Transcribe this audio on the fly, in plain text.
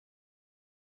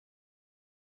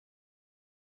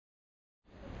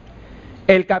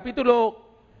El capítulo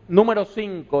número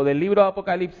 5 del libro de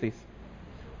Apocalipsis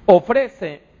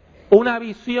ofrece una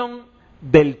visión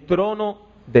del trono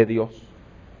de Dios.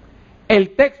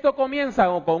 El texto comienza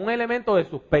con un elemento de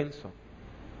suspenso.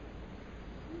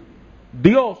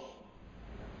 Dios,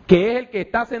 que es el que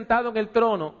está sentado en el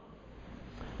trono,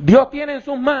 Dios tiene en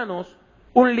sus manos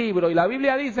un libro, y la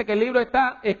Biblia dice que el libro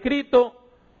está escrito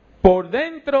por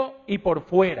dentro y por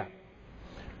fuera,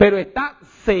 pero está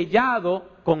sellado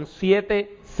con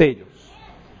 7 sellos.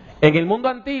 En el mundo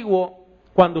antiguo,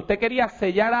 cuando usted quería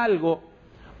sellar algo,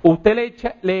 usted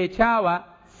le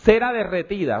echaba cera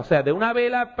derretida, o sea, de una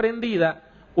vela prendida,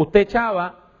 usted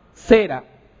echaba cera,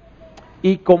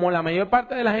 y como la mayor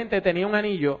parte de la gente tenía un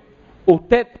anillo,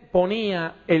 usted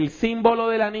ponía el símbolo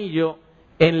del anillo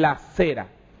en la cera.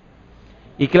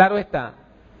 Y claro está,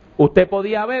 usted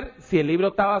podía ver si el libro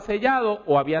estaba sellado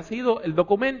o había sido el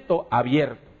documento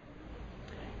abierto.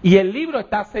 Y el libro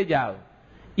está sellado.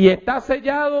 Y está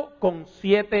sellado con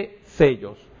 7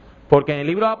 sellos. Porque en el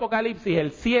libro de Apocalipsis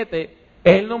el 7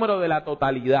 es el número de la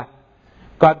totalidad.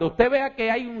 Cuando usted vea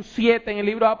que hay un 7 en el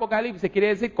libro de Apocalipsis, quiere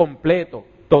decir completo,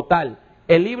 total.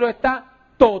 El libro está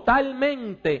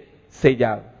totalmente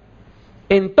sellado.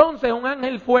 Entonces un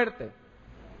ángel fuerte,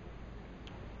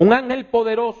 un ángel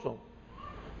poderoso,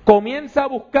 comienza a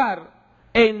buscar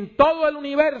en todo el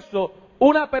universo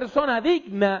una persona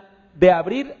digna de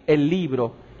abrir el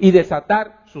libro y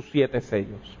desatar sus 7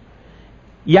 sellos.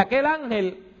 Y aquel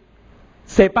ángel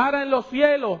se para en los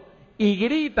cielos y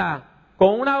grita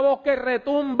con una voz que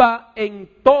retumba en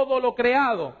todo lo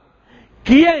creado: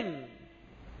 ¿quién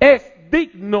es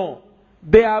digno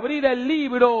de abrir el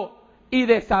libro y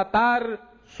desatar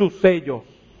sus sellos?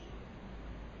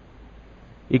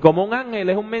 Y como un ángel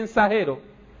es un mensajero,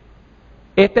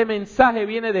 este mensaje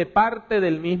viene de parte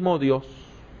del mismo Dios.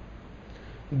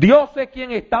 Dios es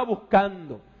quien está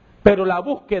buscando, pero la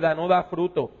búsqueda no da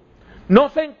fruto. No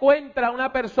se encuentra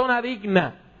una persona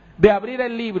digna de abrir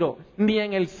el libro, ni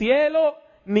en el cielo,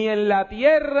 ni en la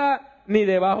tierra, ni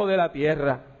debajo de la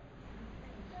tierra.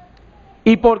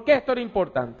 ¿Y por qué esto era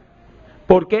importante?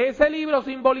 Porque ese libro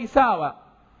simbolizaba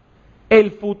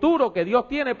el futuro que Dios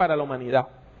tiene para la humanidad.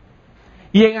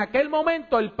 Y en aquel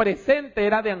momento el presente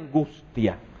era de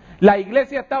angustia. La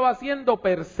iglesia estaba siendo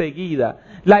perseguida,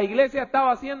 la iglesia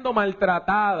estaba siendo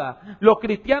maltratada, los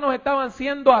cristianos estaban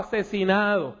siendo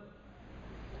asesinados.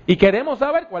 Y queremos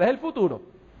saber cuál es el futuro.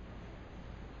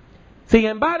 Sin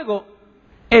embargo,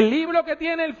 el libro que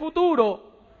tiene el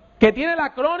futuro, que tiene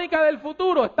la crónica del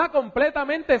futuro, está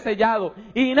completamente sellado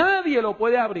y nadie lo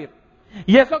puede abrir.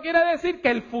 Y eso quiere decir que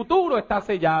el futuro está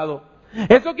sellado.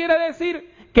 Eso quiere decir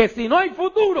que si no hay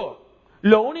futuro,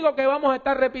 lo único que vamos a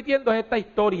estar repitiendo es esta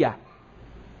historia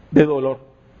de dolor.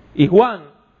 Y Juan,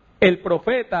 el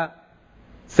profeta,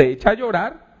 se echa a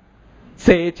llorar,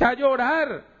 se echa a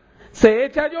llorar, se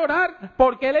echa a llorar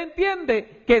porque él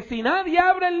entiende que si nadie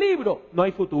abre el libro, no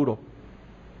hay futuro.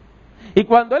 Y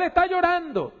cuando él está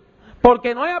llorando,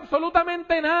 porque no hay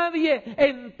absolutamente nadie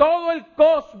en todo el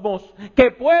cosmos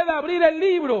que pueda abrir el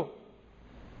libro,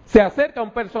 se acerca un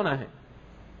personaje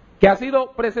que ha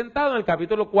sido presentado en el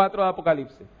capítulo 4 de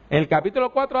Apocalipsis. En el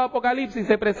capítulo 4 de Apocalipsis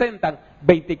se presentan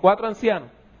 24 ancianos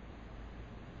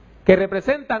que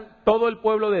representan todo el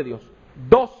pueblo de Dios.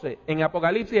 12 en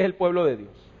Apocalipsis es el pueblo de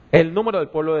Dios, es el número del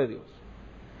pueblo de Dios.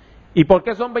 ¿Y por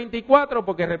qué son 24?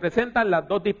 Porque representan las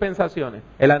 2 dispensaciones,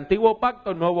 el Antiguo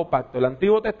Pacto, el Nuevo Pacto, el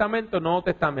Antiguo Testamento, el Nuevo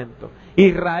Testamento,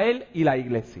 Israel y la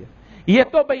Iglesia. Y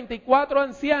estos 24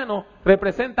 ancianos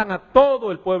representan a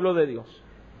todo el pueblo de Dios.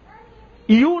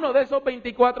 Y uno de esos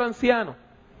 24 ancianos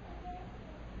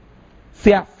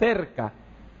se acerca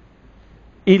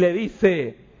y le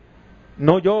dice: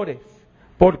 no llores,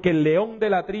 porque el león de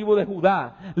la tribu de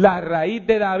Judá, la raíz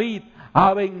de David,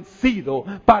 ha vencido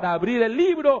para abrir el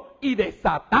libro y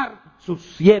desatar sus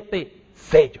 7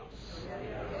 sellos.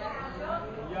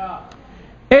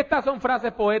 Estas son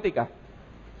frases poéticas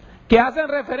que hacen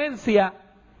referencia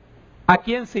a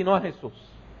quién sino a Jesús.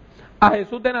 A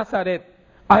Jesús de Nazaret,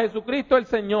 a Jesucristo el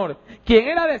Señor, quien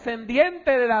era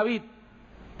descendiente de David.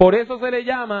 Por eso se le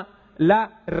llama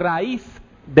la raíz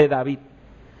de David.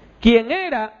 Quien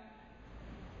era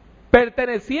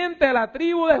perteneciente a la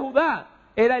tribu de Judá,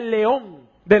 era el león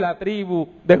de la tribu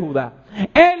de Judá.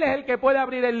 Él es el que puede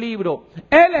abrir el libro,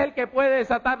 Él es el que puede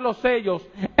desatar los sellos,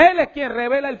 Él es quien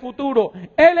revela el futuro,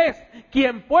 Él es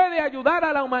quien puede ayudar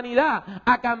a la humanidad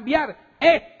a cambiar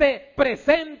este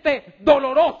presente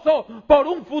doloroso por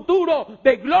un futuro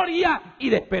de gloria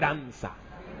y de esperanza.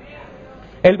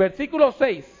 El versículo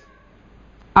 6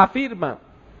 afirma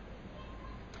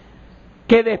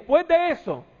que después de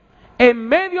eso, en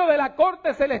medio de la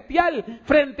corte celestial,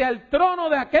 frente al trono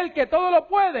de aquel que todo lo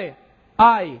puede,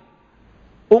 hay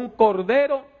un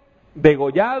cordero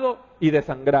degollado y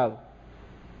desangrado.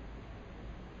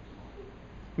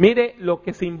 Mire lo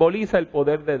que simboliza el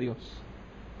poder de Dios.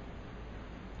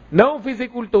 No un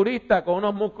fisiculturista con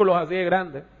unos músculos así de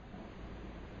grandes.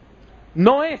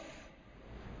 No es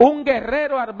un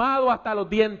guerrero armado hasta los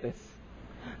dientes.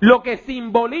 Lo que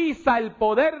simboliza el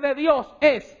poder de Dios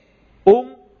es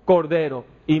un cordero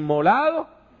inmolado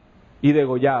y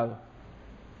degollado.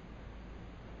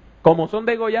 Como son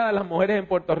degolladas las mujeres en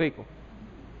Puerto Rico.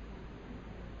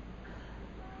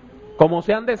 Como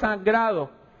se han desangrado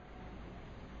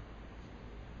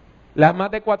las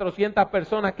más de 400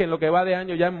 personas que en lo que va de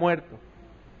año ya han muerto,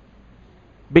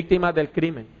 víctimas del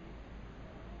crimen.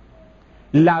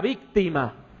 La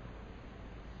víctima,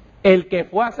 el que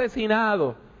fue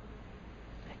asesinado,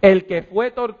 el que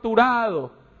fue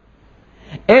torturado,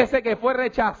 ese que fue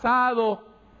rechazado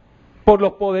por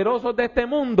los poderosos de este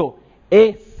mundo,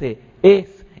 ese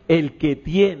es el que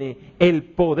tiene el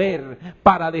poder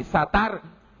para desatar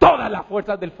todas las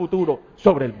fuerzas del futuro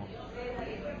sobre el mundo.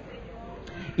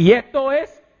 Y esto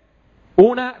es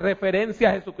una referencia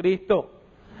a Jesucristo,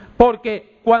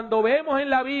 porque cuando vemos en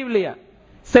la Biblia,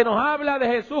 se nos habla de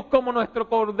Jesús como nuestro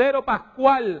Cordero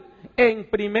Pascual en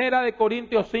 1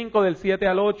 Corintios 5 del 7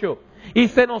 al 8. Y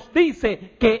se nos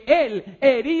dice que Él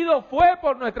herido fue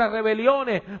por nuestras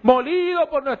rebeliones, molido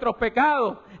por nuestros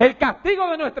pecados. El castigo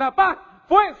de nuestra paz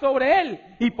fue sobre Él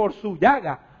y por su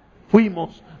llaga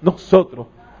fuimos nosotros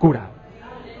curados.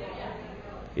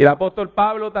 Y el apóstol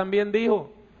Pablo también dijo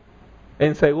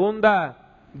en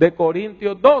 2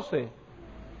 Corintios 12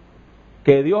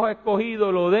 que Dios ha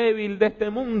escogido lo débil de este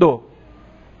mundo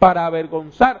para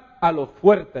avergonzar a los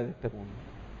fuertes de este mundo.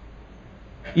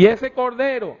 Y ese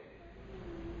cordero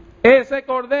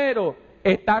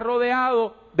está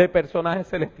rodeado de personajes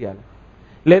celestiales.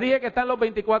 Le dije que están los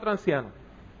 24 ancianos.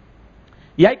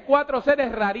 Y hay 4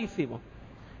 seres rarísimos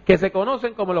que se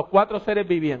conocen como los 4 seres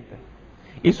vivientes.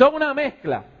 Y son una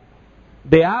mezcla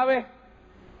de aves,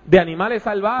 de animales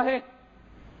salvajes,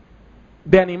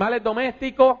 de animales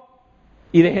domésticos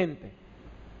y de gente.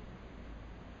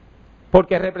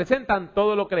 Porque representan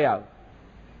todo lo creado.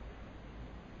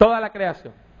 Toda la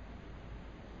creación.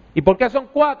 ¿Y por qué son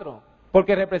 4?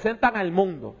 Porque representan al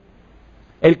mundo.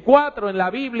 El 4 en la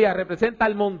Biblia representa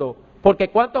al mundo. Porque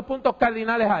 ¿cuántos puntos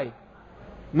cardinales hay?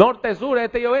 Norte, sur,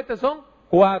 este y oeste son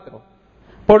 4.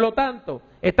 Por lo tanto,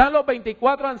 están los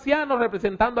 24 ancianos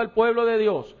representando al pueblo de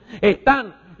Dios.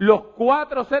 Están los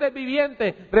 4 seres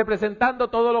vivientes representando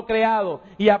todo lo creado.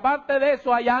 Y aparte de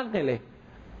eso hay ángeles,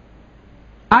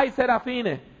 hay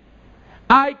serafines,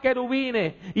 hay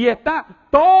querubines y está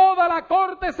toda la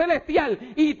corte celestial.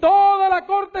 Y toda la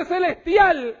corte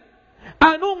celestial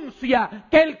anuncia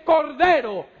que el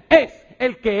Cordero es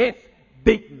el que es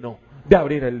digno de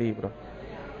abrir el libro.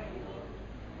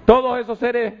 Todos esos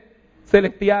seres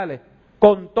celestiales,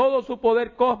 con todo su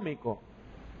poder cósmico,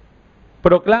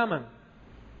 proclaman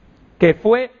que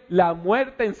fue la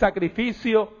muerte en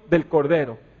sacrificio del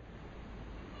Cordero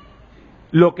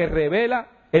lo que revela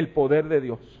el poder de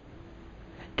Dios.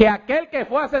 Que aquel que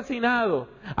fue asesinado,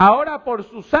 ahora por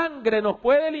su sangre nos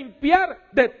puede limpiar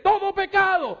de todo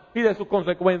pecado y de sus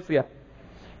consecuencias.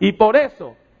 Y por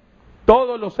eso,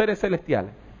 todos los seres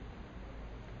celestiales,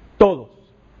 todos,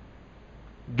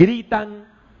 gritan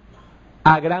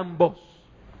a gran voz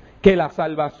que la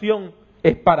salvación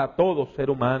es para todo ser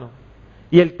humano.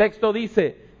 Y el texto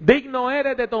dice: digno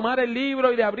eres de tomar el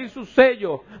libro y de abrir sus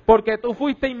sellos, porque tú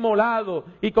fuiste inmolado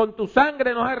y con tu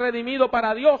sangre nos has redimido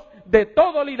para Dios de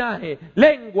todo linaje,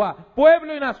 lengua,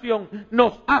 pueblo y nación.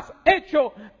 Nos has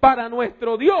hecho para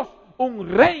nuestro Dios un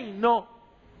reino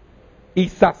y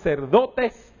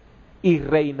sacerdotes, y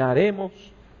reinaremos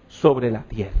sobre la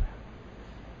tierra.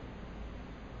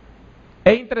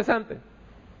 Es interesante.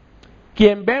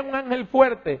 Quien ve a un ángel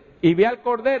fuerte y ve al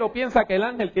Cordero piensa que el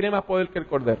ángel tiene más poder que el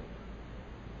Cordero.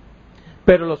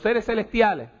 Pero los seres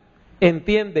celestiales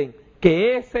entienden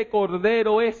que ese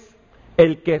Cordero es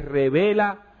el que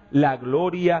revela la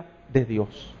gloria de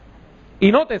Dios.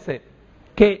 Y nótese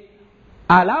que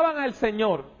alaban al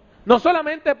Señor no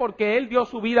solamente porque Él dio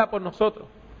su vida por nosotros,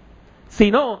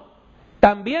 sino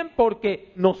también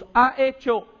porque nos ha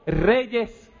hecho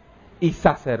reyes y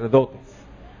sacerdotes.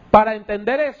 Para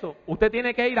entender eso, usted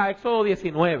tiene que ir a Éxodo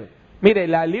 19. Mire,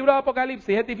 el libro de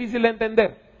Apocalipsis es difícil de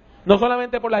entender, no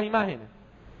solamente por las imágenes,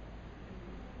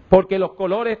 porque los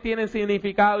colores tienen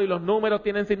significado y los números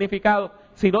tienen significado,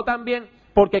 sino también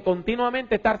porque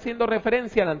continuamente está haciendo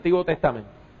referencia al Antiguo Testamento.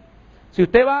 Si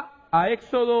usted va a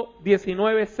Éxodo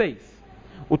 19:6,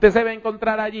 usted se va a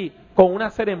encontrar allí con una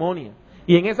ceremonia.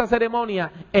 Y en esa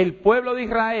ceremonia el pueblo de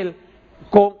Israel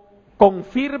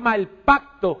confirma el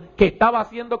pacto que estaba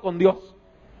haciendo con Dios.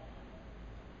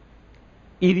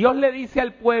 Y Dios le dice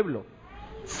al pueblo,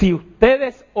 si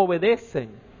ustedes obedecen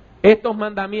estos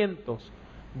mandamientos,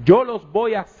 yo los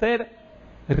voy a hacer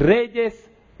reyes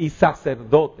y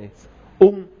sacerdotes,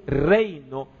 un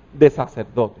reino de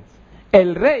sacerdotes.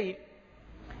 El rey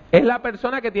es la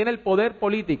persona que tiene el poder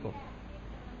político,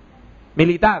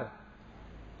 militar,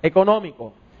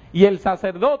 económico, y el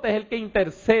sacerdote es el que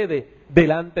intercede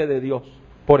delante de Dios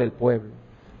por el pueblo.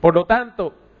 Por lo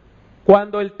tanto,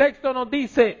 cuando el texto nos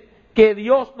dice que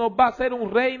Dios nos va a hacer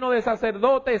un reino de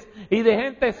sacerdotes y de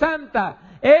gente santa,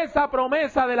 esa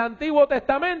promesa del Antiguo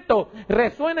Testamento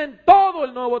resuena en todo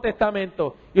el Nuevo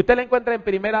Testamento. Y usted la encuentra en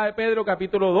 1 de Pedro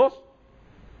capítulo 2,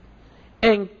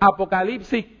 en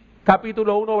Apocalipsis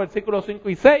capítulo 1 versículos 5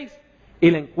 y 6,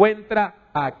 y la encuentra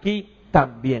aquí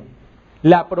también.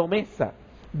 La promesa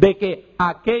de que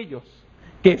aquellos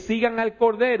que sigan al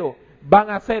Cordero van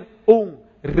a ser un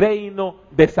reino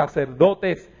de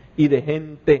sacerdotes y de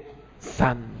gente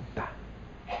santa.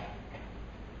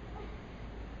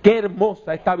 Qué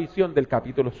hermosa esta visión del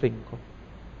capítulo 5.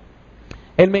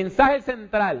 El mensaje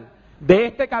central de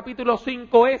este capítulo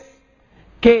 5 es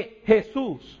que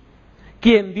Jesús,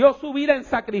 quien dio su vida en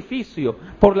sacrificio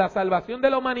por la salvación de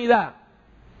la humanidad,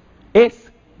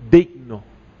 es digno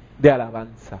de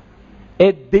alabanza.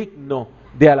 Es digno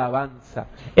de alabanza.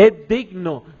 Es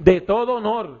digno de todo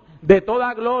honor, de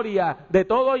toda gloria, de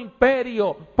todo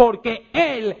imperio, porque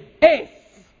Él es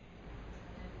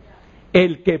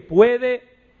el que puede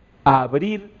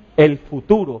abrir el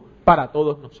futuro para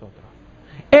todos nosotros.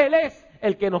 Él es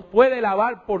el que nos puede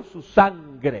lavar por su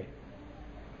sangre.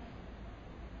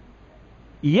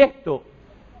 Y esto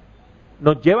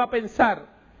nos lleva a pensar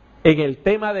en el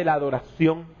tema de la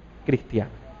adoración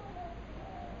cristiana.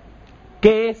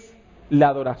 ¿Qué es la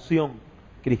adoración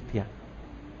cristiana?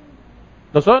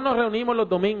 Nosotros nos reunimos los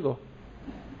domingos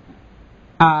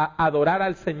a adorar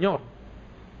al Señor.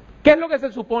 ¿Qué es lo que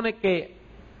se supone que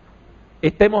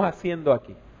estemos haciendo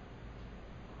aquí?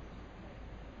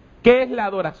 ¿Qué es la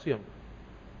adoración?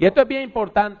 Y esto es bien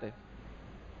importante,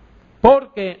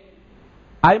 porque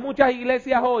hay muchas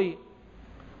iglesias hoy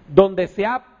donde se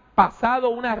ha pasado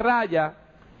una raya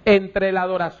entre la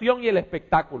adoración y el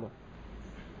espectáculo.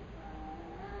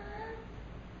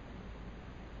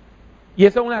 Y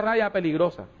eso es una raya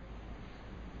peligrosa.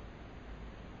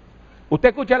 Usted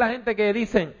escucha a la gente que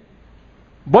dicen,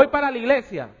 voy para la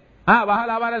iglesia. Ah, vas a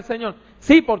alabar al Señor.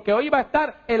 Sí, porque hoy va a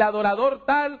estar el adorador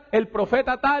tal, el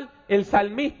profeta tal, el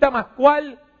salmista más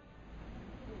cual.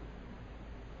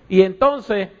 Y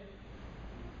entonces,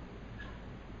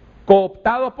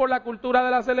 cooptados por la cultura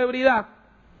de la celebridad,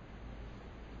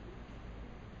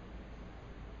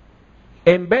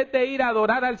 en vez de ir a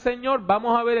adorar al Señor,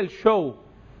 vamos a ver el show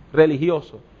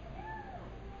religioso.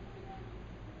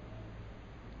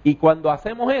 Y cuando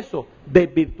hacemos eso,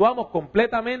 desvirtuamos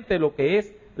completamente lo que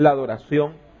es la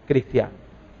adoración cristiana.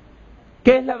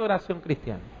 ¿Qué es la adoración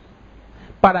cristiana?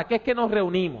 ¿Para qué es que nos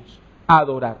reunimos a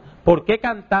adorar? ¿Por qué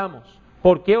cantamos?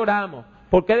 ¿Por qué oramos?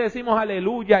 ¿Por qué decimos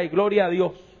aleluya y gloria a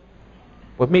Dios?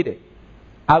 Pues mire,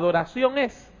 adoración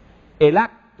es el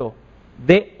acto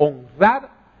de honrar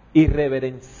y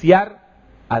reverenciar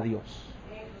a Dios.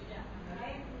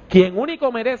 Quien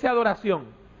único merece adoración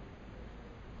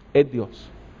es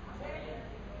Dios.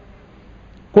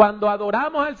 Cuando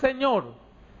adoramos al Señor,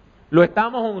 lo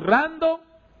estamos honrando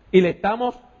y le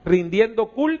estamos rindiendo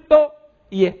culto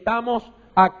y estamos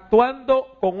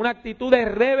actuando con una actitud de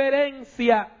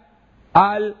reverencia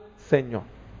al Señor.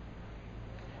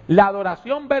 La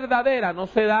adoración verdadera no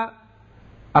se da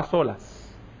a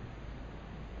solas.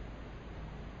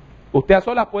 Usted a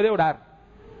solas puede orar,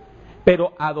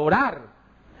 pero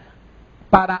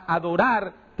para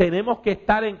adorar tenemos que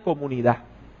estar en comunidad.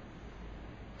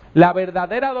 La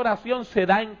verdadera adoración se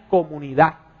da en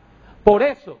comunidad. Por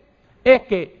eso es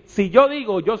que si yo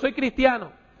digo, yo soy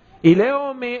cristiano y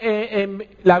leo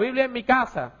la Biblia en mi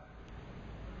casa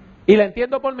y la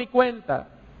entiendo por mi cuenta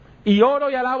y oro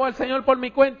y alabo al Señor por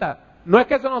mi cuenta, no es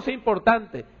que eso no sea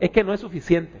importante, es que no es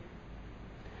suficiente.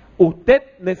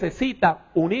 Usted necesita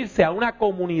unirse a una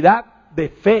comunidad de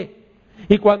fe.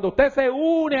 Y cuando usted se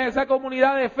une a esa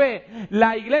comunidad de fe,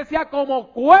 la iglesia como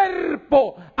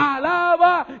cuerpo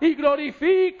alaba y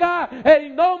glorifica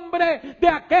el nombre de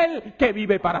aquel que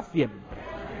vive para siempre.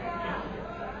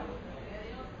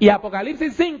 Y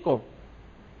Apocalipsis 5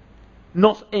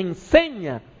 nos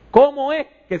enseña cómo es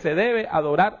que se debe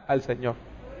adorar al Señor.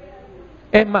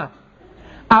 Es más,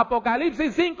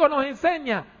 Apocalipsis 5 nos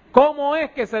enseña cómo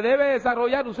es que se debe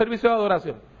desarrollar un servicio de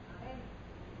adoración.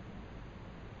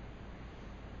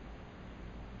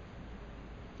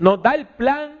 Nos da el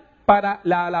plan para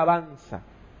la alabanza.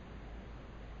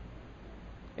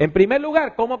 En primer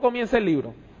lugar, ¿cómo comienza el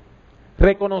libro?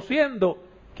 Reconociendo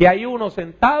que hay uno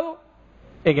sentado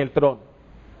en el trono.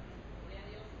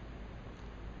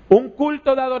 Un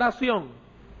culto de adoración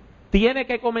tiene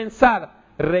que comenzar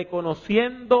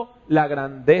reconociendo la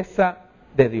grandeza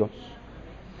de Dios.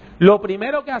 Lo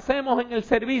primero que hacemos en el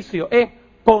servicio es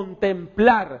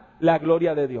contemplar la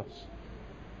gloria de Dios.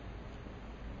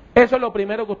 Eso es lo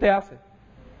primero que usted hace.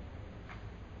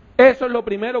 Eso es lo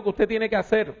primero que usted tiene que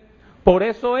hacer. Por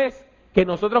eso es que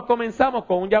nosotros comenzamos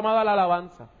con un llamado a la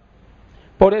alabanza.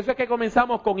 Por eso es que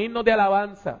comenzamos con himnos de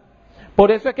alabanza.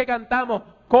 Por eso es que cantamos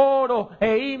coros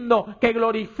e himnos que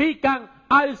glorifican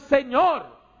al Señor.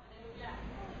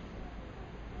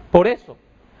 Por eso.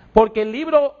 Porque el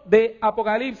libro de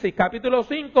Apocalipsis, capítulo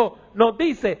 5, nos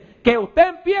dice que usted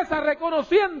empieza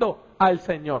reconociendo al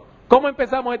Señor. ¿Cómo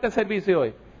empezamos este servicio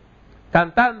hoy?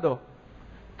 Cantando,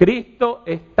 Cristo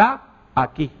está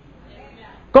aquí.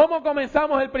 ¿Cómo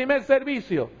comenzamos el primer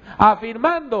servicio?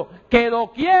 Afirmando que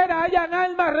doquiera hayan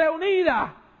almas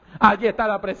reunidas, allí está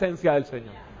la presencia del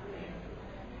Señor.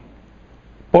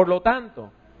 Por lo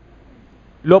tanto,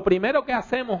 lo primero que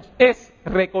hacemos es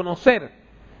reconocer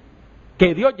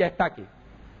que Dios ya está aquí.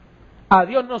 A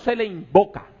Dios no se le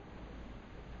invoca.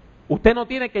 Usted no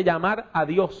tiene que llamar a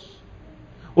Dios.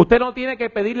 Usted no tiene que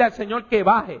pedirle al Señor que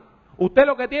baje. Usted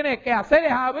lo que tiene que hacer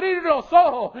es abrir los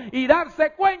ojos y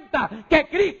darse cuenta que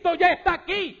Cristo ya está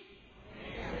aquí.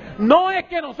 No es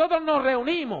que nosotros nos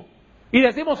reunimos y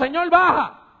decimos, Señor,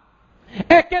 baja.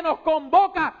 Es que nos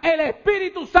convoca el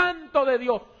Espíritu Santo de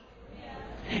Dios.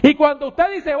 Y cuando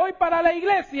usted dice, voy para la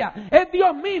iglesia, es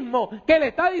Dios mismo que le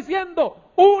está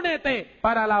diciendo, únete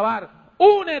para alabar,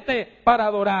 únete para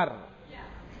adorar.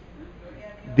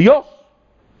 Dios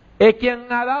es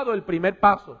quien ha dado el primer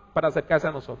paso para acercarse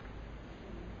a nosotros.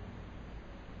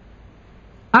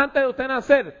 Antes de usted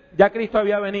nacer, ya Cristo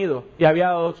había venido y había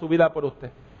dado su vida por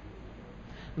usted.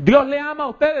 Dios le ama a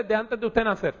usted desde antes de usted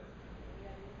nacer.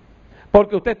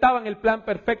 Porque usted estaba en el plan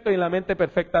perfecto y en la mente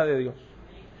perfecta de Dios.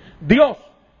 Dios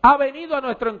ha venido a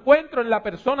nuestro encuentro en la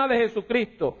persona de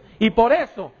Jesucristo. Y por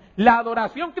eso, la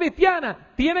adoración cristiana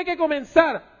tiene que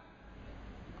comenzar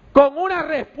con una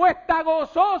respuesta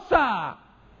gozosa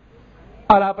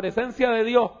a la presencia de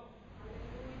Dios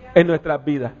en nuestras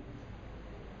vidas.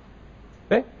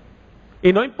 ¿Ve?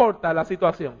 Y no importa la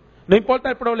situación, no importa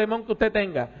el problemón que usted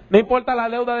tenga, no importa la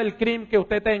deuda del crimen que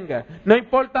usted tenga, no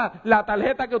importa la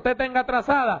tarjeta que usted tenga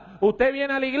atrasada, usted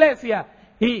viene a la iglesia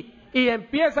y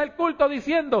empieza el culto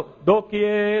diciendo,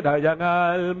 doquiera hayan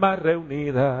almas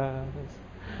reunidas,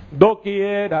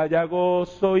 doquiera haya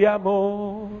gozo y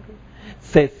amor,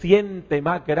 se siente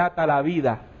más grata la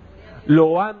vida.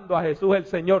 Loando a Jesús el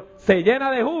Señor, se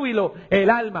llena de júbilo el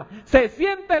alma, se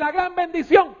siente la gran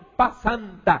bendición, paz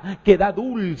santa que da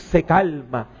dulce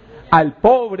calma al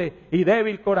pobre y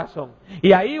débil corazón.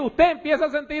 Y ahí usted empieza a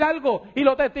sentir algo y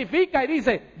lo testifica y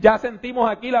dice, ya sentimos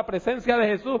aquí la presencia de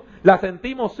Jesús, la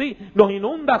sentimos, sí, nos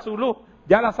inunda su luz,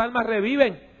 ya las almas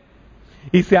reviven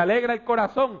y se alegra el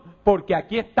corazón porque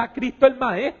aquí está Cristo el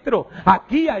Maestro,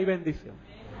 aquí hay bendición.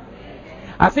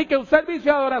 Así que un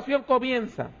servicio de adoración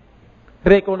comienza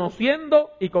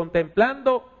reconociendo y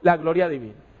contemplando la gloria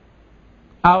divina.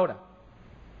 Ahora,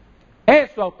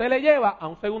 eso a usted le lleva a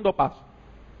un segundo paso.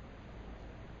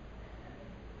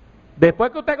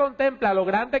 Después que usted contempla lo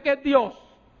grande que es Dios,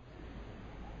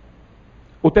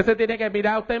 usted se tiene que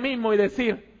mirar a usted mismo y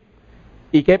decir,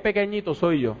 ¿y qué pequeñito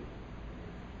soy yo?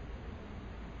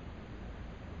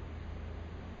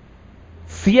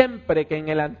 Siempre que en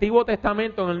el Antiguo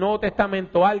Testamento, en el Nuevo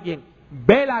Testamento, alguien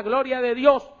ve la gloria de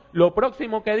Dios, lo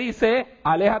próximo que dice es,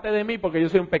 aléjate de mí porque yo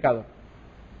soy un pecador.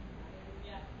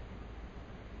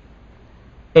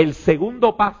 El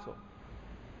segundo paso,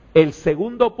 el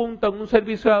segundo punto en un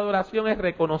servicio de adoración es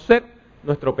reconocer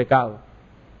nuestro pecado.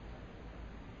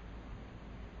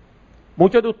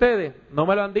 Muchos de ustedes no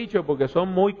me lo han dicho porque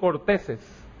son muy corteses.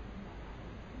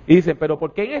 Y dicen, pero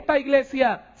 ¿por qué en esta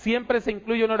iglesia siempre se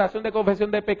incluye una oración de confesión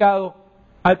de pecado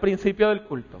al principio del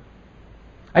culto?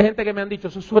 Hay gente que me han dicho,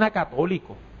 eso suena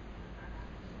católico.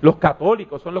 Los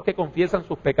católicos son los que confiesan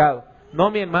sus pecados.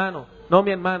 No, mi hermano, no,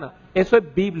 mi hermana. Eso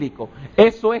es bíblico,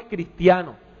 eso es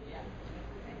cristiano.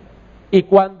 Y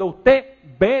cuando usted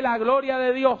ve la gloria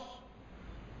de Dios,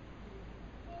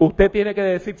 usted tiene que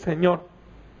decir, Señor,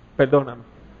 perdóname.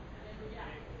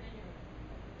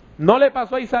 ¿No le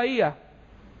pasó a Isaías?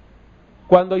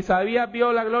 Cuando Isaías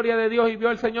vio la gloria de Dios y vio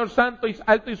al Señor santo y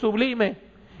alto y sublime,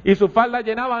 y sus faldas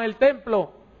llenaban el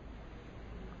templo.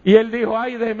 Y él dijo,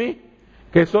 ay de mí,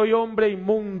 que soy hombre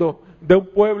inmundo, de un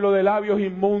pueblo de labios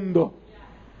inmundos.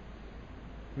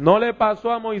 ¿No le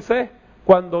pasó a Moisés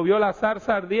cuando vio la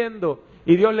zarza ardiendo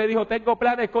y Dios le dijo, tengo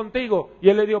planes contigo? Y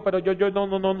él le dijo, pero yo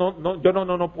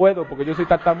no puedo porque yo soy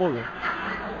tartamudo.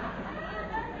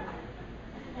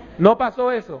 ¿No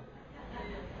pasó eso?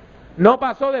 ¿No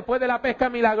pasó después de la pesca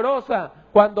milagrosa,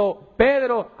 cuando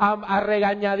Pedro a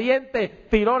regañadientes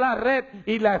tiró la red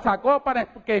y la sacó para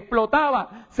que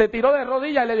explotaba, se tiró de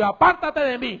rodillas y le dijo, apártate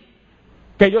de mí,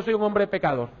 que yo soy un hombre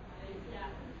pecador?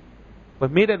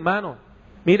 Pues mire hermano,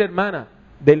 mire hermana,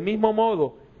 del mismo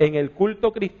modo, en el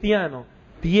culto cristiano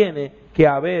tiene que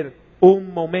haber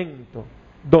un momento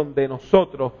donde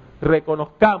nosotros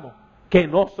reconozcamos que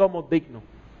no somos dignos,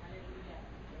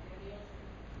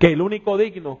 que el único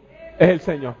digno es el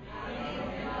Señor.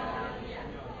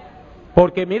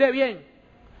 Porque mire bien,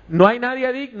 no hay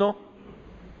nadie digno,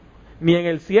 ni en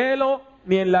el cielo,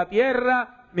 ni en la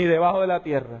tierra, ni debajo de la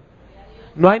tierra.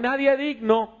 No hay nadie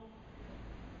digno,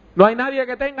 no hay nadie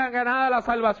que tenga ganada la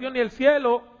salvación ni el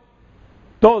cielo.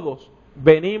 Todos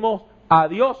venimos a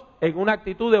Dios en una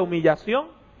actitud de humillación,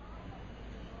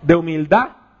 de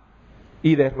humildad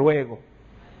y de ruego.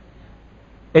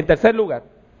 En tercer lugar,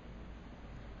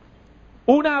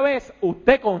 una vez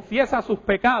usted confiesa sus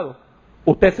pecados,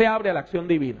 usted se abre a la acción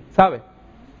divina, ¿sabe?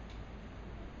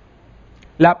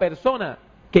 La persona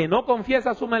que no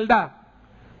confiesa su maldad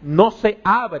no se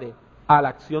abre a la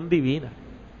acción divina.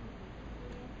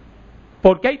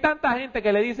 ¿Por qué hay tanta gente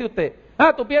que le dice a usted,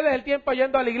 tú pierdes el tiempo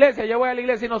yendo a la iglesia, yo voy a la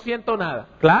iglesia y no siento nada?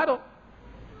 Claro,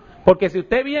 porque si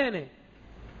usted viene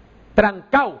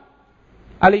trancado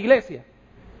a la iglesia,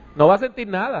 no va a sentir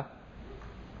nada.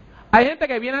 Hay gente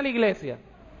que viene a la iglesia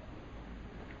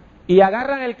y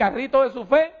agarran el carrito de su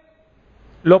fe,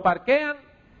 lo parquean,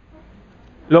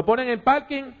 lo ponen en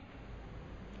parking,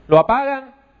 lo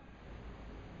apagan,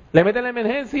 le meten la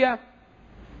emergencia,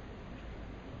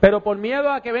 pero por miedo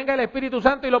a que venga el Espíritu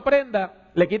Santo y lo prenda,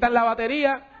 le quitan la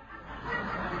batería.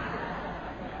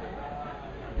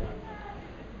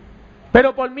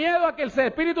 Pero por miedo a que el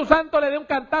Espíritu Santo le dé un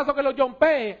cantazo que lo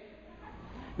yompee,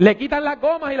 le quitan las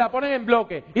gomas y la ponen en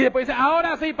bloque. Y después dice,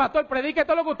 ahora sí, pastor, predique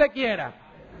todo lo que usted quiera.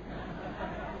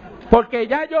 Porque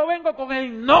ya yo vengo con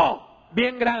el no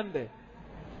bien grande.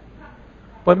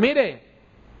 Pues mire,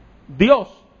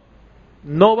 Dios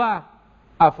no va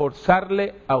a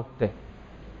forzarle a usted.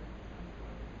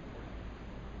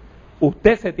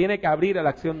 Usted se tiene que abrir a la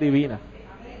acción divina.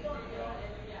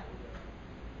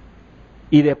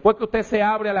 Y después que usted se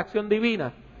abre a la acción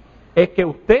divina, es que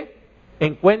usted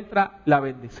encuentra la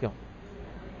bendición.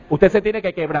 Usted se tiene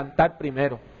que quebrantar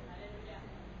primero.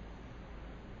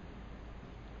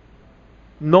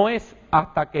 No es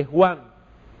hasta que Juan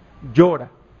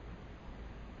llora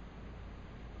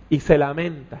y se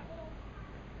lamenta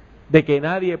de que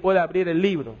nadie puede abrir el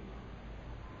libro,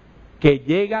 que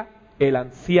llega el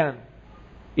anciano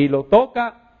y lo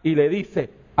toca y le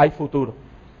dice, hay futuro,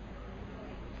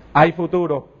 hay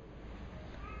futuro,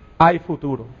 hay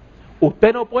futuro.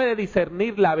 Usted no puede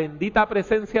discernir la bendita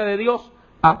presencia de Dios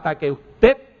hasta que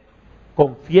usted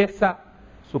confiesa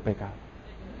su pecado.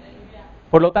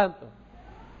 Por lo tanto,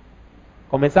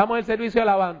 comenzamos el servicio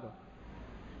alabando,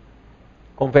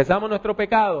 confesamos nuestro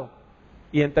pecado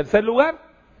y en tercer lugar,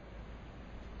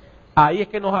 ahí es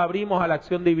que nos abrimos a la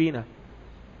acción divina.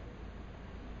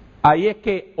 Ahí es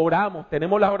que oramos,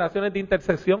 tenemos las oraciones de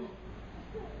intercesión.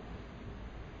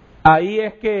 Ahí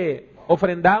es que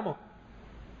ofrendamos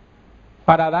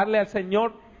para darle al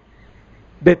Señor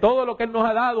de todo lo que Él nos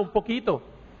ha dado un poquito.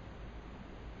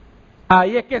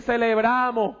 Ahí es que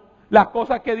celebramos las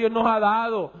cosas que Dios nos ha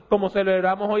dado, como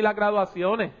celebramos hoy las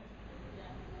graduaciones.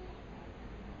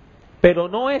 Pero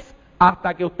no es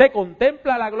hasta que usted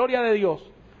contempla la gloria de Dios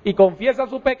y confiesa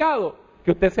su pecado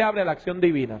que usted se abre a la acción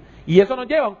divina. Y eso nos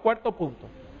lleva a un cuarto punto.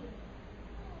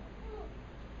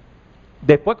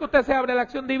 Después que usted se abre a la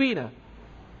acción divina,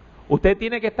 usted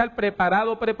tiene que estar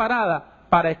preparado, preparada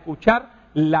para escuchar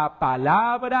la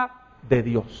palabra de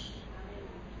Dios.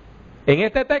 En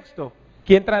este texto,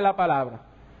 ¿quién trae la palabra?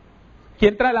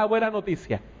 ¿Quién trae la buena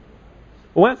noticia?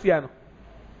 Un anciano.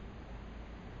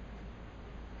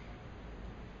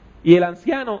 Y el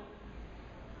anciano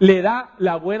le da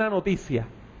la buena noticia.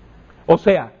 O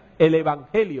sea, el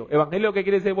evangelio. ¿Evangelio qué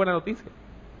quiere decir buena noticia?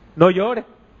 No llores.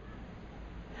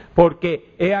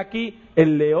 Porque he aquí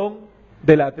el león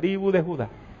de la tribu de Judá,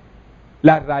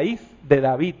 la raíz de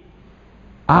David,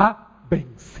 ha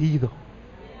vencido.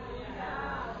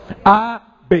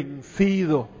 Ha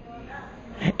vencido.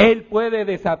 Él puede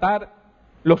desatar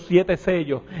los 7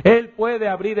 sellos. Él puede puede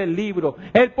abrir el libro.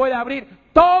 Él puede abrir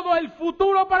todo el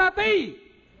futuro para ti.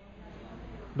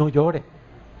 No llores.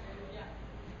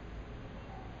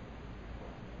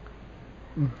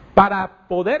 Para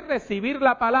poder recibir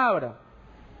la palabra,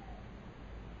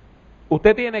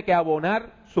 usted tiene que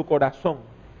abonar su corazón,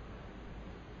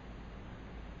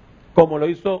 como lo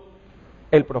hizo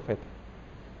el profeta.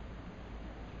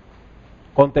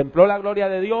 Contempló la gloria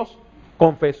de Dios,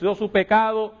 confesó su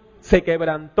pecado, se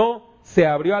quebrantó, se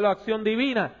abrió a la acción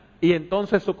divina y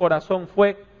entonces su corazón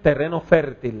fue terreno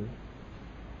fértil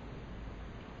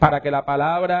para que la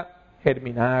palabra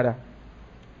germinara.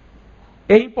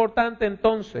 Es importante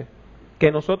entonces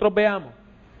que nosotros veamos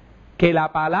que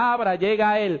la palabra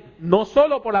llega a él no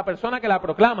solo por la persona que la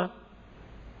proclama,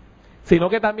 sino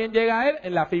que también llega a él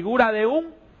en la figura de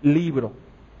un libro.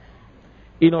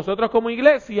 Y nosotros como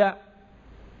iglesia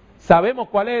sabemos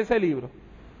cuál es ese libro.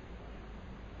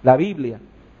 La Biblia,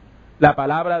 la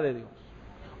palabra de Dios.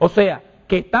 O sea,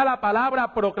 que está la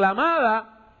palabra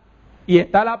proclamada y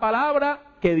está la palabra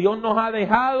que Dios nos ha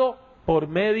dejado por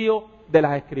medio de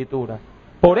las Escrituras.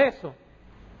 Por eso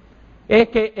es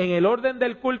que en el orden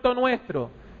del culto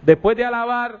nuestro, después de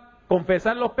alabar,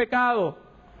 confesar los pecados,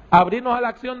 abrirnos a la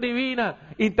acción divina,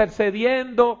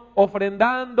 intercediendo,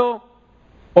 ofrendando,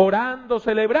 orando,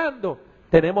 celebrando,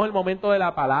 tenemos el momento de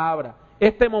la palabra.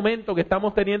 Este momento que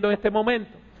estamos teniendo en este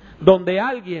momento, donde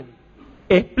alguien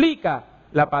explica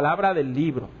la palabra del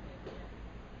libro.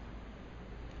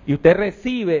 Y usted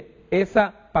recibe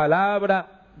esa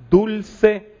palabra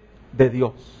dulce de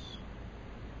Dios.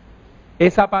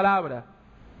 Esa palabra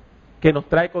que nos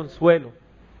trae consuelo,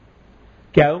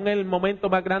 que aún en el momento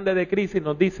más grande de crisis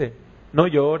nos dice, no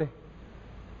llores,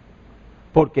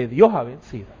 porque Dios ha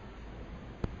vencido.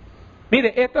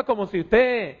 Mire, esto es como si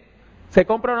usted se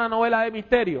compra una novela de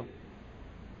misterio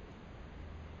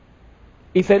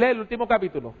y se lee el último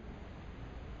capítulo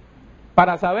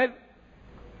para saber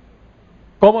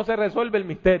cómo se resuelve el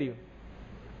misterio.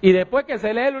 Y después que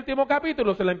se lee el último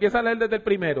capítulo, se lo empieza a leer desde el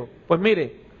primero. Pues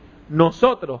mire,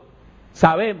 nosotros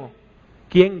sabemos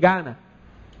quién gana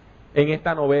en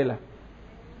esta novela.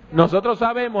 Nosotros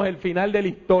sabemos el final de la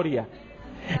historia.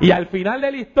 Y al final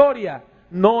de la historia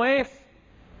no es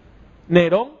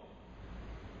Nerón,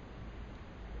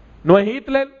 no es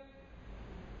Hitler,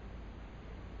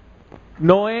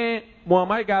 no es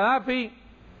Muammar Gaddafi,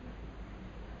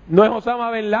 no es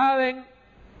Osama Bin Laden,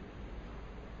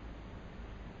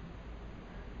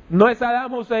 no es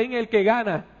Saddam Hussein el que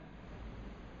gana.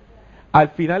 Al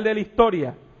final de la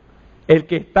historia, el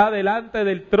que está delante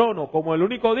del trono como el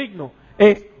único digno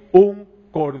es un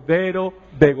cordero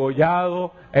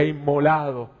degollado e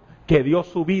inmolado que dio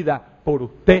su vida por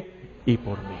usted y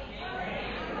por mí.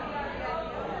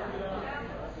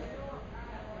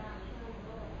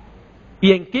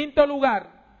 Y en quinto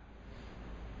lugar,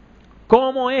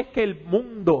 ¿cómo es que el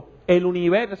mundo, el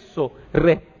universo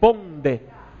responde?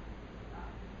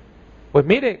 Pues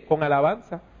mire, con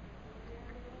alabanza.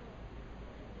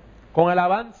 Con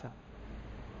alabanza.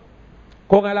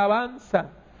 Con alabanza.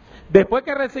 Después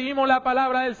que recibimos la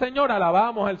palabra del Señor,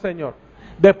 alabamos al Señor.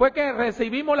 Después que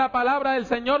recibimos la palabra del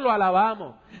Señor, lo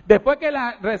alabamos. Después que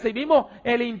recibimos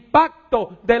el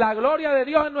impacto de la gloria de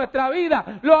Dios en nuestra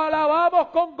vida, lo alabamos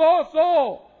con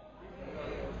gozo.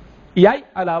 Y hay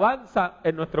alabanza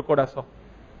en nuestro corazón.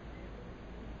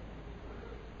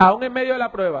 Aún en medio de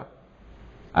la prueba,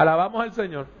 alabamos al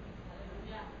Señor.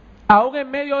 Aún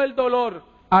en medio del dolor,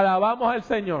 alabamos al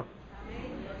Señor.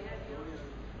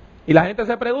 Y la gente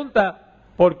se pregunta,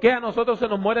 ¿por qué a nosotros se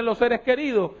nos mueren los seres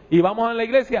queridos y vamos a la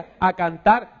iglesia a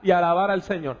cantar y a alabar al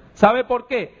Señor? ¿Sabe por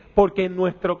qué? Porque en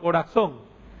nuestro corazón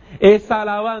esa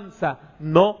alabanza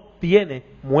no tiene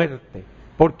muerte,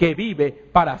 porque vive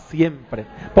para siempre.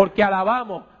 Porque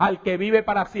alabamos al que vive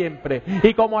para siempre.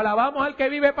 Y como alabamos al que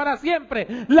vive para siempre,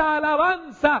 la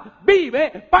alabanza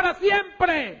vive para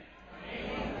siempre.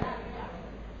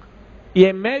 Y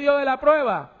en medio de la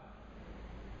prueba,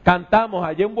 cantamos,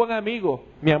 hallé un buen amigo,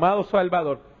 mi amado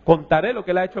Salvador, contaré lo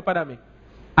que él ha hecho para mí.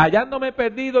 Hallándome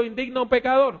perdido, indigno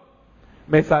pecador,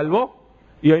 me salvó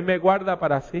y hoy me guarda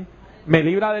para sí. Me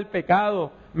libra del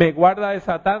pecado, me guarda de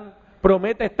Satán,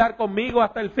 promete estar conmigo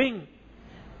hasta el fin.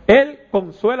 Él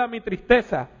consuela mi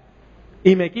tristeza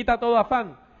y me quita todo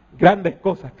afán. Grandes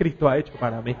cosas Cristo ha hecho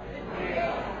para mí.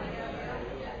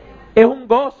 Es un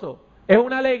gozo, es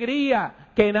una alegría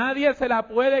que nadie se la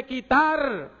puede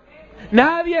quitar.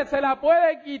 Nadie se la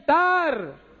puede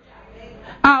quitar.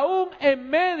 Aún en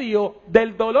medio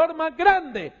del dolor más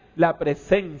grande, la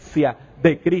presencia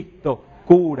de Cristo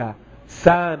cura,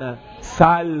 sana,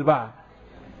 salva.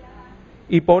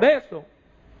 Y por eso,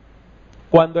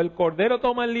 cuando el Cordero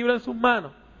toma el libro en sus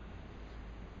manos,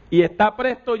 y está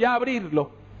presto ya a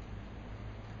abrirlo,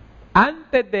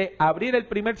 antes de abrir el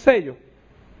primer sello,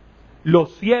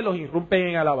 los cielos irrumpen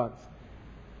en alabanza.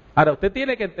 Ahora, usted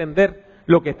tiene que entender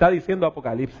lo que está diciendo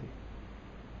Apocalipsis.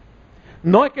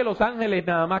 No es que los ángeles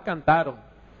nada más cantaron.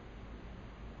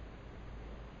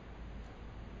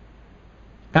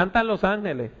 Cantan los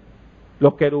ángeles,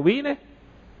 los querubines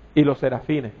y los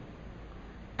serafines.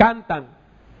 Cantan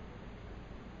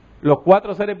los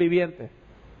 4 seres vivientes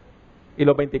y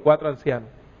los 24 ancianos.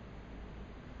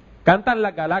 Cantan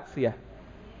las galaxias,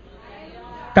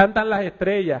 cantan las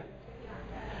estrellas,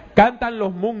 cantan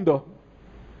los mundos,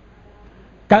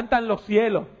 cantan los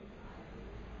cielos,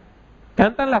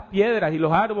 cantan las piedras y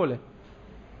los árboles,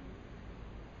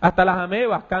 hasta las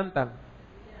amebas cantan,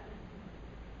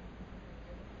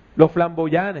 los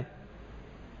flamboyanes,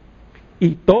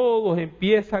 y todos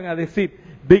empiezan a decir: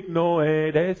 digno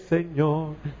eres,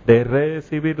 Señor, de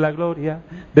recibir la gloria,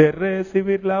 de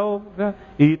recibir la honra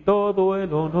y todo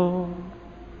el honor.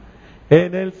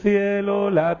 En el cielo,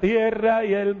 la tierra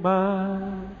y el mar,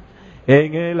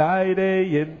 en el aire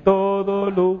y en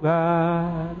todo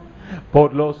lugar.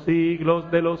 Por los siglos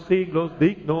de los siglos,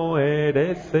 digno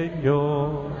eres,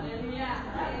 Señor.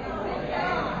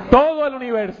 Todo el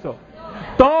universo.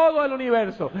 Todo el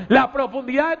universo, las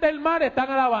profundidades del mar están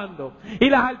alabando, y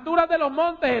las alturas de los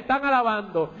montes están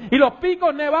alabando, y los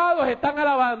picos nevados están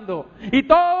alabando, y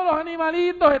todos los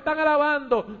animalitos están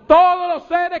alabando, todos los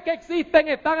seres que existen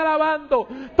están alabando,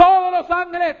 todos los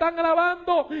ángeles están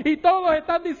alabando, y todos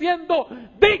están diciendo: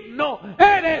 digno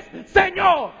eres,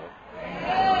 Señor.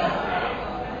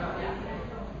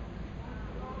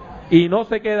 Y no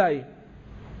se queda ahí.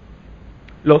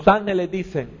 Los ángeles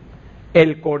dicen: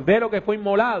 el cordero que fue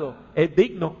inmolado es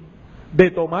digno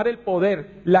de tomar el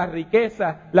poder, la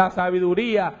riqueza, la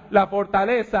sabiduría, la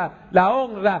fortaleza, la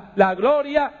honra, la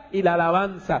gloria y la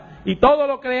alabanza. Y todo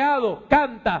lo creado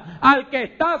canta al que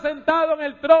está sentado en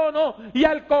el trono y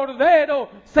al cordero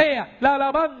sea la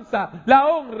alabanza, la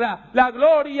honra, la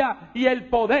gloria y el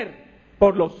poder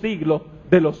por los siglos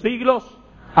de los siglos.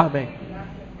 Amén.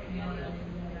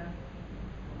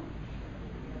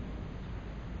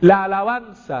 La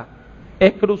alabanza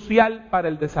es crucial para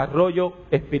el desarrollo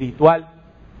espiritual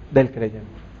del creyente.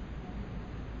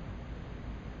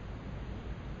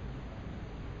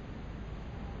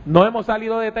 No hemos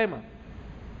salido de tema.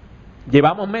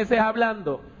 Llevamos meses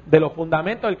hablando de los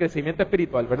fundamentos del crecimiento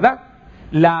espiritual, ¿verdad?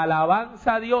 La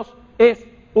alabanza a Dios es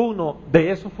uno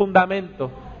de esos fundamentos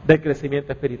del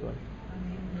crecimiento espiritual.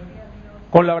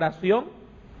 Con la oración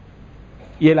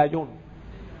y el ayuno.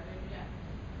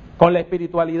 Con la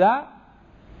espiritualidad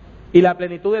y la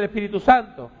plenitud del Espíritu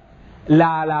Santo,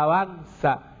 la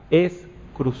alabanza es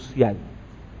crucial.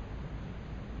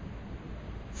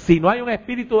 Si no hay un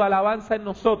espíritu de alabanza en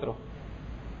nosotros,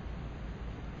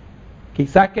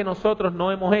 quizás que nosotros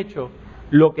no hemos hecho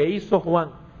lo que hizo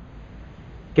Juan,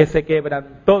 que se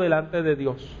quebrantó delante de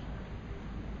Dios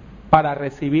para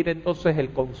recibir entonces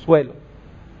el consuelo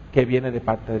que viene de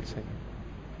parte del Señor.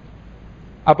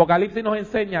 Apocalipsis nos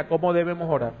enseña cómo debemos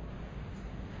orar,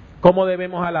 cómo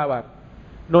debemos alabar.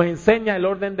 Nos enseña el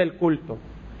orden del culto.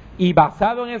 Y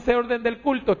basado en ese orden del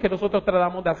culto es que nosotros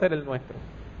tratamos de hacer el nuestro.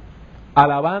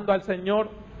 Alabando al Señor,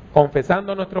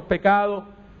 confesando nuestros pecados,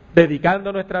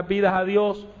 dedicando nuestras vidas a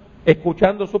Dios,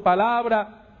 escuchando su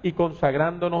palabra y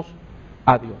consagrándonos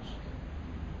a Dios.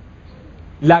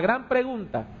 La gran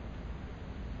pregunta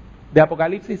de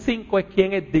Apocalipsis 5 es: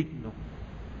 ¿quién es digno?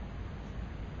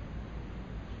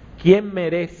 ¿Quién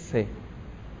merece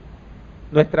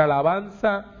nuestra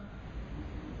alabanza,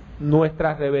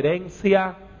 nuestra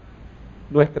reverencia,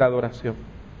 nuestra adoración?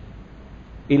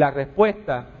 Y la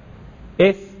respuesta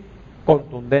es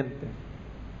contundente.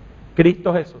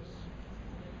 Cristo Jesús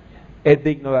es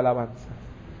digno de alabanza.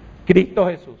 Cristo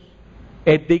Jesús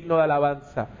es digno de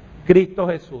alabanza. Cristo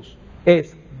Jesús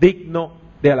es digno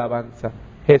de alabanza.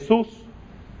 Jesús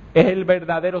es el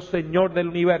verdadero Señor del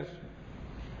universo.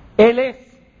 Él es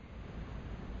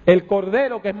el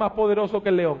cordero que es más poderoso que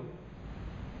el león.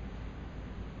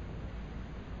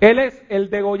 Él es el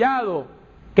degollado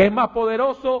que es más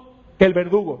poderoso que el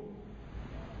verdugo.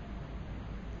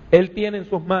 Él tiene en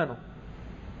sus manos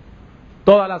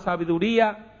toda la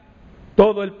sabiduría,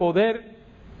 todo el poder,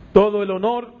 todo el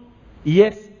honor, y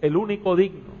es el único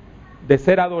digno de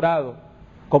ser adorado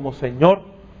como Señor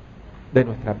de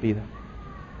nuestras vidas.